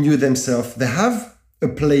 renew themselves. They have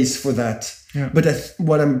a place for that. But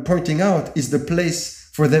what I'm pointing out is the place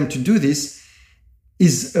for them to do this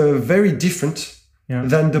is very different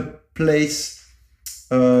than the place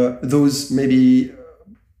those maybe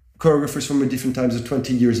choreographers from a different times of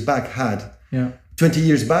 20 years back had. 20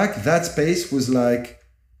 years back, that space was like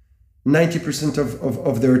 90%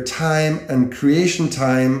 of their time and creation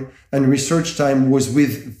time and research time was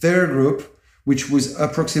with their group, which was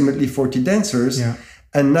approximately 40 dancers.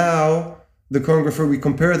 And now the choreographer we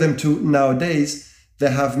compare them to nowadays,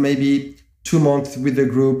 they have maybe 2 months with the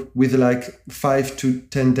group with like 5 to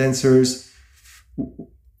 10 dancers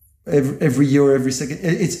every year or every second.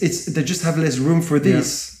 It's they just have less room for this,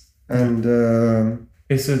 and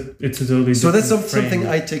it's a totally so that's something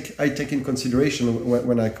I take in consideration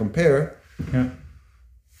when I compare.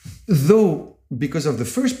 Though, because of the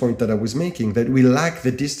first point that I was making, that we lack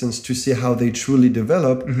the distance to see how they truly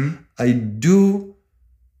develop, I do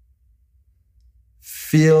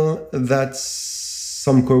feel that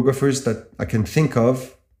some choreographers that I can think of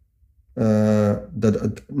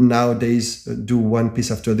that nowadays do one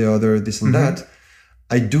piece after the other, this and that,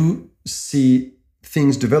 I do see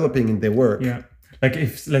things developing in their work. Like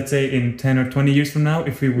if, let's say in 10 or 20 years from now,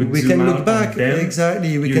 if we can look back,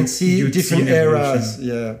 them, we can see different eras.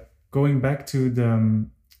 Going back to the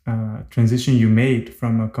transition you made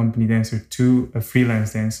from a company dancer to a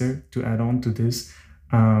freelance dancer, to add on to this,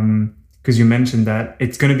 because you mentioned that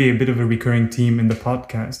it's going to be a bit of a recurring theme in the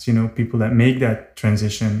podcast, people that make that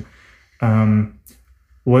transition.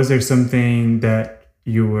 Was there something that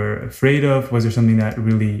you were afraid of? Was there something that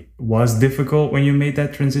really was difficult when you made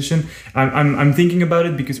that transition? I'm thinking about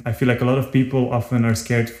it because I feel like a lot of people often are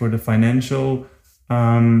scared for the financial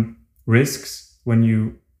risks when you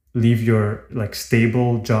leave your like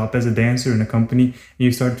stable job as a dancer in a company and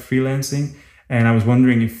you start freelancing. And I was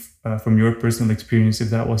wondering if from your personal experience, if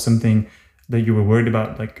that was something that you were worried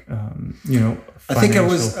about, like, I think I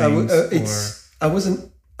was, I wasn't,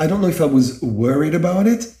 I don't know if I was worried about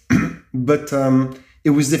it, but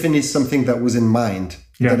it was definitely something that was in mind,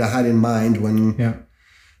 that I had in mind when,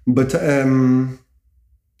 but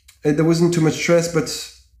there wasn't too much stress, but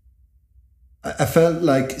I felt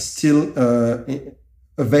like still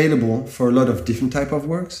available for a lot of different type of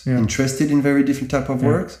works, interested in very different type of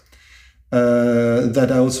works. That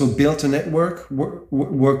I also built a network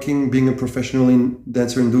working, being a professional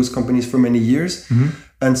dancer in those companies for many years.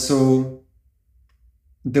 And so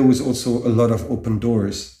there was also a lot of open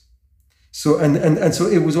doors. So, and so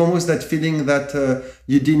it was almost that feeling that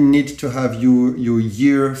you didn't need to have your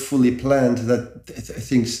year fully planned, that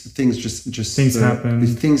things just happened.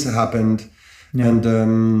 Things happened.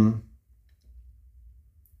 And,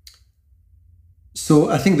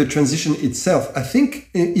 so I think the transition itself, I think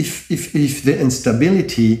if the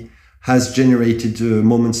instability has generated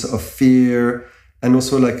moments of fear and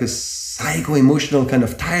also like a psycho-emotional kind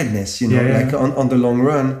of tiredness, like on the long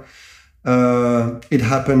run, it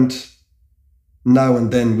happened now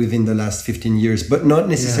and then within the last 15 years, but not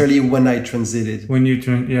necessarily when I transited. When you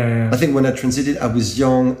I think when I transited, I was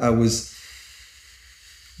young, I was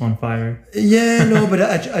on fire. But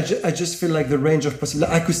I just feel like the range of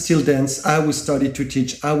possibility. I could still dance. I was starting to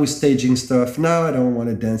teach. I was staging stuff. Now I don't want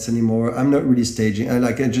to dance anymore. I'm not really staging.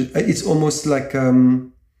 It's almost like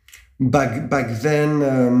back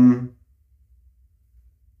then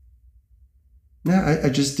I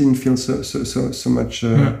just didn't feel so much.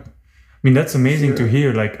 I mean, that's amazing to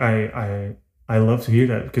hear. Like, I love to hear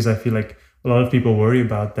that, because I feel like a lot of people worry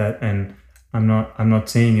about that, and I'm not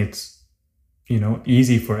saying it's, you know,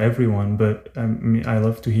 easy for everyone, but I mean, I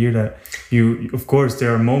love to hear that you, of course,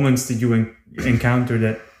 there are moments that you encounter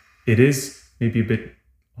that it is maybe a bit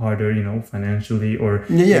harder, you know, financially, or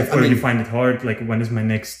you find it hard, like, when is my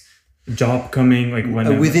next job coming, like,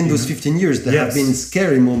 when within those 15 years there have been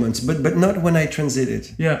scary moments, but not when I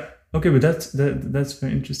transited. Okay, but that's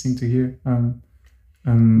very interesting to hear.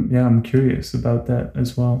 I'm curious about that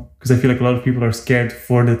as well, because I feel like a lot of people are scared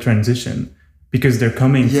for the transition because they're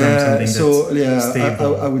coming from something that's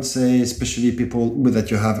stable. I would say, especially people that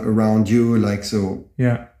you have around you, like,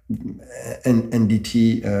 and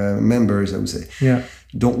NDT members, I would say,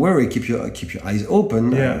 don't worry, keep your eyes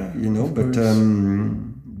open, you know, but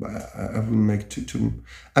I wouldn't make too.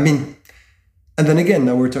 I mean, and then again,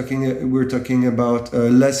 now we're talking about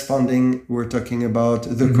less funding. We're talking about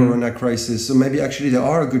the Corona crisis. So maybe actually there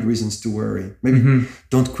are good reasons to worry. Maybe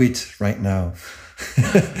don't quit right now.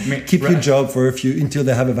 Keep your job for until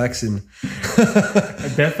they have a vaccine.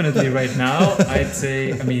 Definitely, right now, I'd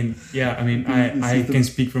say. I mean, I can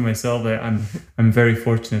speak for myself. That I'm very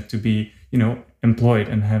fortunate to be, you know, employed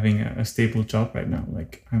and having a stable job right now.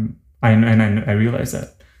 Like, I realize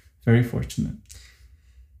that. Very fortunate.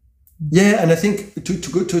 Yeah, and I think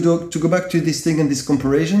to go back to this thing and this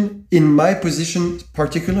comparison, in my position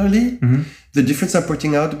particularly, the difference I'm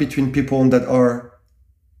pointing out between people that are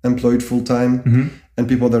employed full-time and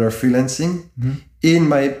people that are freelancing, in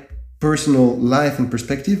my personal life and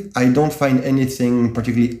perspective, I don't find anything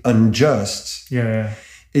particularly unjust.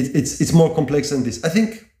 It's more complex than this. I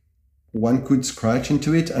think one could scratch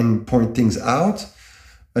into it and point things out.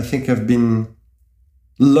 I think I've been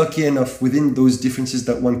lucky enough within those differences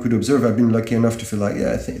that one could observe. I've been lucky enough to feel like,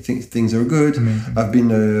 I think things are good. Amazing. I've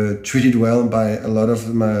been treated well by a lot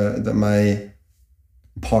of my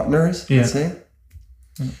partners, let's say.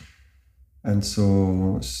 And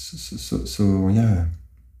so it's all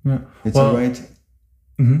right.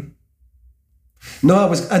 No, I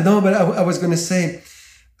was going to say,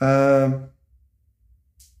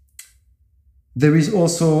 there is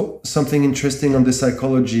also something interesting on the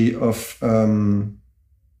psychology of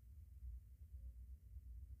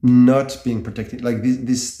not being protected. Like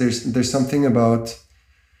there's something about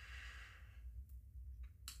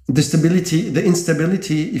the stability, the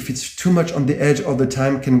instability. If it's too much on the edge all the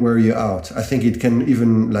time, can wear you out. I think it can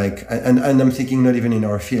even and I'm thinking not even in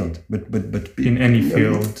our field, but in any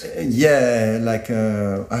field. Like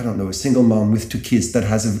I don't know, a single mom with 2 kids that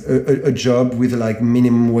has a job with like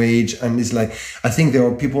minimum wage, and is like, I think there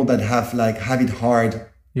are people that have it hard.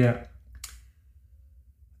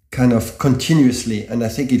 Kind of continuously, and I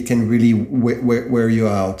think it can really wear you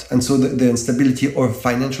out. And so the instability or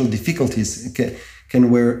financial difficulties can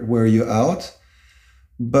wear you out.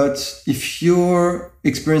 But if you're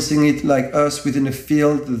experiencing it like us within a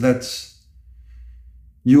field that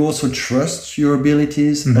you also trust your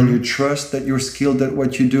abilities and you trust that you're skilled at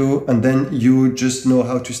what you do, and then you just know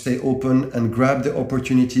how to stay open and grab the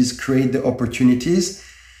opportunities, create the opportunities,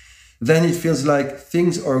 then it feels like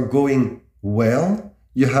things are going well.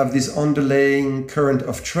 You have this underlying current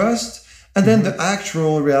of trust, and then the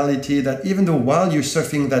actual reality that even though while you're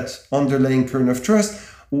surfing that underlying current of trust,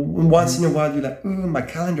 once in a while you're like, oh, my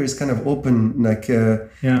calendar is kind of open, like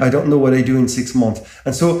I don't know what I do in 6 months.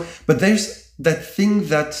 And so, but there's that thing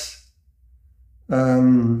that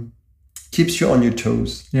keeps you on your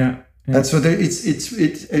toes. And so there, it's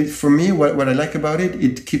for me, what I like about it,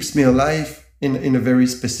 it keeps me alive in a very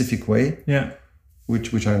specific way.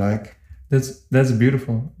 Which I like. That's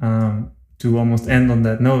beautiful to almost end on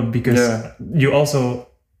that note, because you also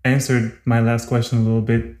answered my last question a little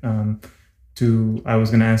bit. I was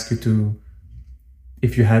going to ask you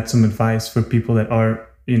if you had some advice for people that are,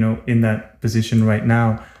 you know, in that position right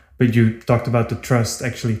now, but you talked about the trust,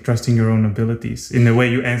 actually trusting your own abilities. In a way,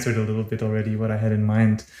 you answered a little bit already what I had in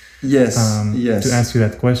mind. Yes. To ask you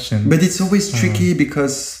that question. But it's always tricky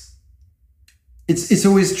because it's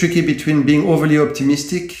always tricky between being overly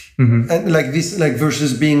optimistic and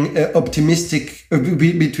versus being optimistic,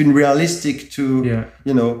 between realistic to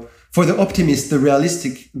you know, for the optimist, the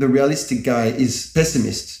realistic guy is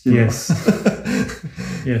pessimist. You know?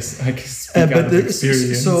 Yes, I can speak out of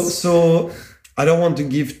experience. So I don't want to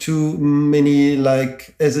give too many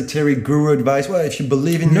like esoteric guru advice. Well, if you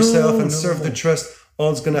believe in yourself and serve the trust,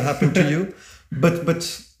 all's gonna happen to you. But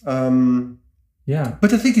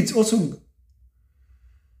I think it's also.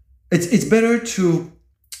 It's better to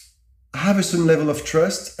have a certain level of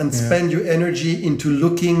trust and spend your energy into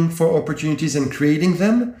looking for opportunities and creating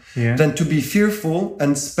them than to be fearful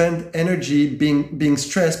and spend energy being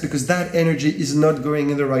stressed because that energy is not going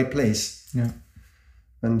in the right place. Yeah.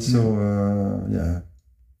 And so,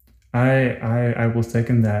 I will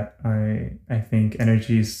second that. I think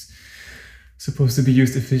energy is supposed to be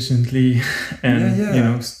used efficiently, and you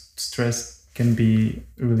know, stress can be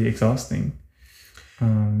really exhausting.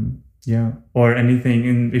 Or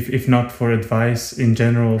anything if not for advice in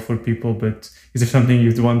general for people, but is there something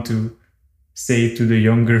you'd want to say to the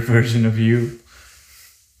younger version of you?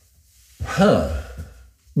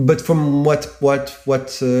 But from what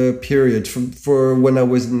period? For when I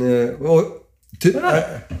was in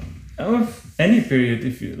any period,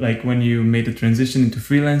 if you like, when you made the transition into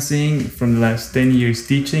freelancing from the last 10 years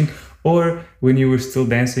teaching, or when you were still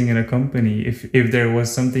dancing in a company, if there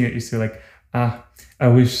was something that you say like, I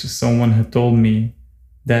wish someone had told me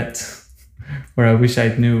that, or I wish I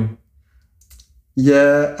knew.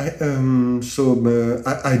 Yeah,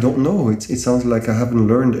 I don't know. It sounds like I haven't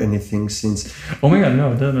learned anything since. Oh my God,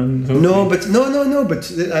 no. But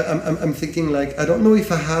I'm thinking like, I don't know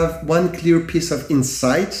if I have one clear piece of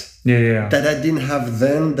insight that I didn't have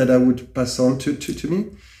then that I would pass on to me.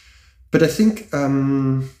 But I think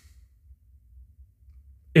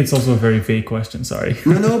it's also a very vague question. Sorry.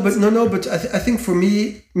 But I think for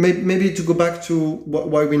me, maybe to go back to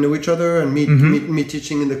why we know each other and me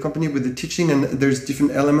teaching in the company with the teaching, and there's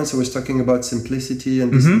different elements. I was talking about simplicity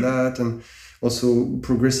and this and that, and also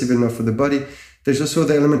progressive enough for the body. There's also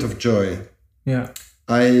the element of joy. Yeah.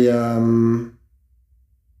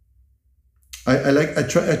 I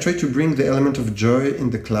try to bring the element of joy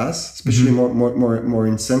in the class, especially more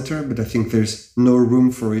in center, but I think there's no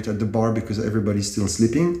room for it at the bar because everybody's still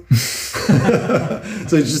sleeping.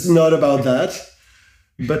 So it's just not about that.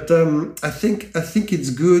 But I think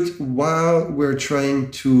it's good while we're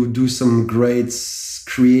trying to do some great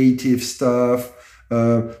creative stuff,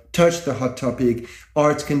 touch the hot topic.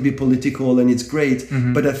 Art can be political and it's great,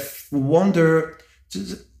 but I wonder.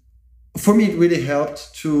 For me, it really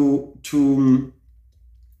helped to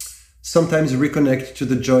sometimes reconnect to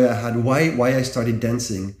the joy I had, why I started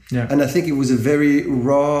dancing. Yeah. And I think it was a very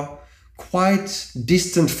raw, quite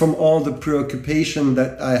distant from all the preoccupation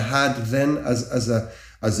that I had then as a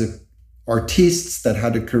artist that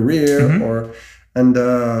had a career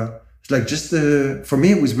like just for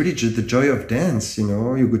me, it was really just the joy of dance. You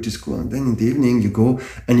know, you go to school and then in the evening you go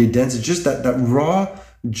and you dance. It's just that raw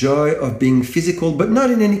joy of being physical, but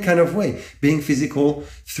not in any kind of way, being physical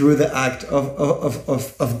through the act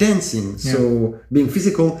of dancing. Yeah. So being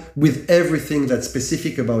physical with everything that's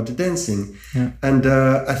specific about the dancing. Yeah.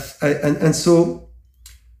 And so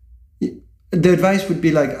the advice would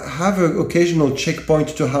be like, have an occasional checkpoint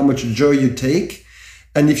to how much joy you take.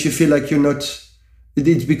 And if you feel like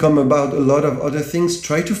it's become about a lot of other things,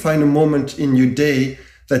 try to find a moment in your day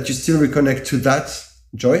that you still reconnect to that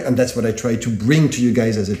joy. And that's what I try to bring to you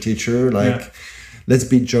guys as a teacher. Like, let's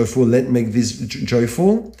be joyful. Let's make this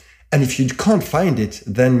joyful. And if you can't find it,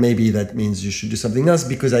 then maybe that means you should do something else,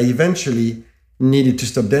 because I eventually needed to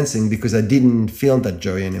stop dancing because I didn't feel that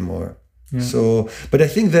joy anymore. Yeah. So, but I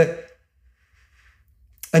think that,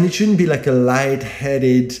 and it shouldn't be like a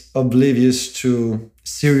light-headed, oblivious to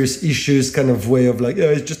serious issues kind of way of like, oh,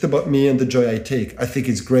 it's just about me and the joy I take. I think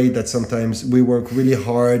it's great that sometimes we work really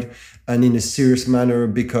hard and in a serious manner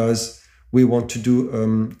because we want to do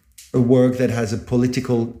a work that has a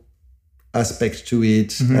political aspect to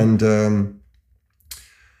it. And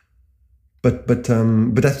but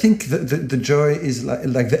I think the joy is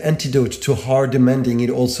like the antidote to how demanding it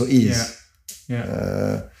also is.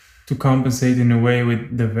 To compensate in a way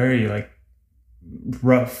with the very like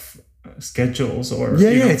rough schedules or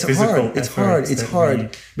it's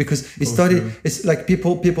hard because it's like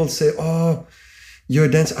people say, oh, you're a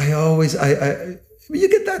dancer. You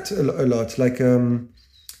get that a lot, like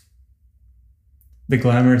the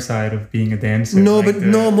glamour side of being a dancer.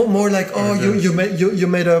 More like, oh, you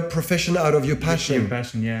made a profession out of your passion.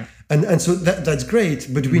 And so that's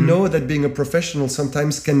great, but we know that being a professional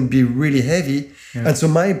sometimes can be really heavy. And so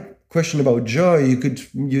my question about joy, you could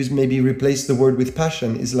maybe replace the word with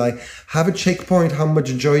passion, is like, have a checkpoint how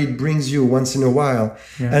much joy it brings you once in a while.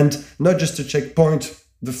 And not just a checkpoint.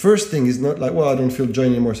 The first thing is not like, well, I don't feel joy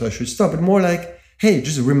anymore, so I should stop. But more like, hey,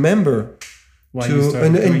 just remember to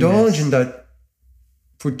indulge in that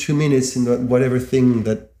for 2 minutes in that whatever thing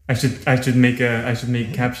that. I should make a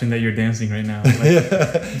caption that you're dancing right now. Like,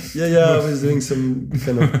 I was doing some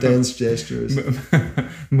kind of dance gestures,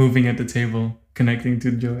 moving at the table, connecting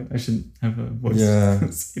to joy. I should have a voice.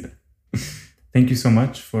 Say that. Thank you so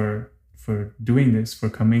much for for doing this, for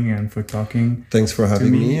coming and for talking. Thanks for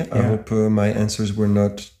having me. I hope my answers were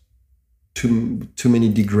not too many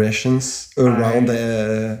digressions around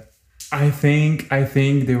I think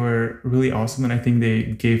they were really awesome, and I think they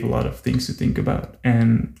gave a lot of things to think about.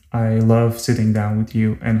 And I love sitting down with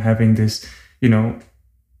you and having this,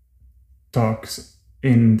 talks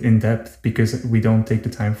in depth, because we don't take the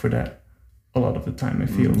time for that a lot of the time. I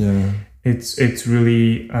feel it's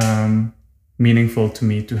really meaningful to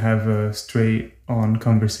me to have a straight on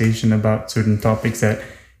conversation about certain topics that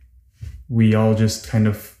we all just kind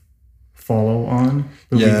of follow on,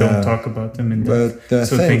 but we don't talk about them in depth.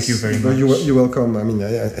 So thank you very much. You're welcome. I mean,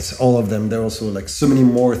 it's all of them. There are also like so many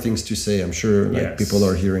more things to say. I'm sure people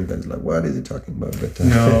are hearing that like, what is he talking about? But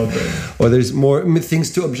or there's more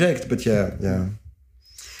things to object. But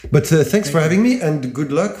But thanks for having me, and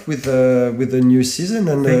good luck with the new season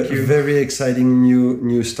and a very exciting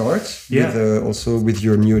new start. Also with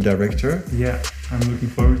your new director. Yeah, I'm looking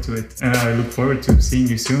forward to it, and I look forward to seeing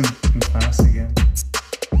you soon in class again.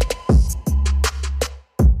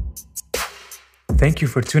 Thank you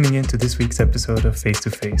for tuning in to this week's episode of Face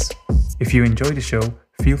to Face. If you enjoy the show,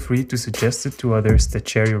 feel free to suggest it to others that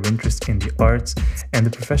share your interest in the arts and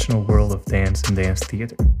the professional world of dance and dance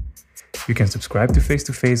theater. You can subscribe to Face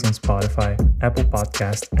on Spotify, Apple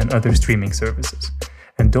Podcasts, and other streaming services.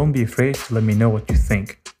 And don't be afraid to let me know what you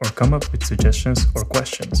think, or come up with suggestions or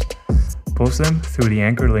questions. Post them through the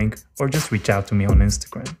Anchor link, or just reach out to me on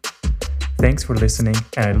Instagram. Thanks for listening,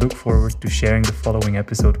 and I look forward to sharing the following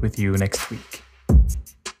episode with you next week.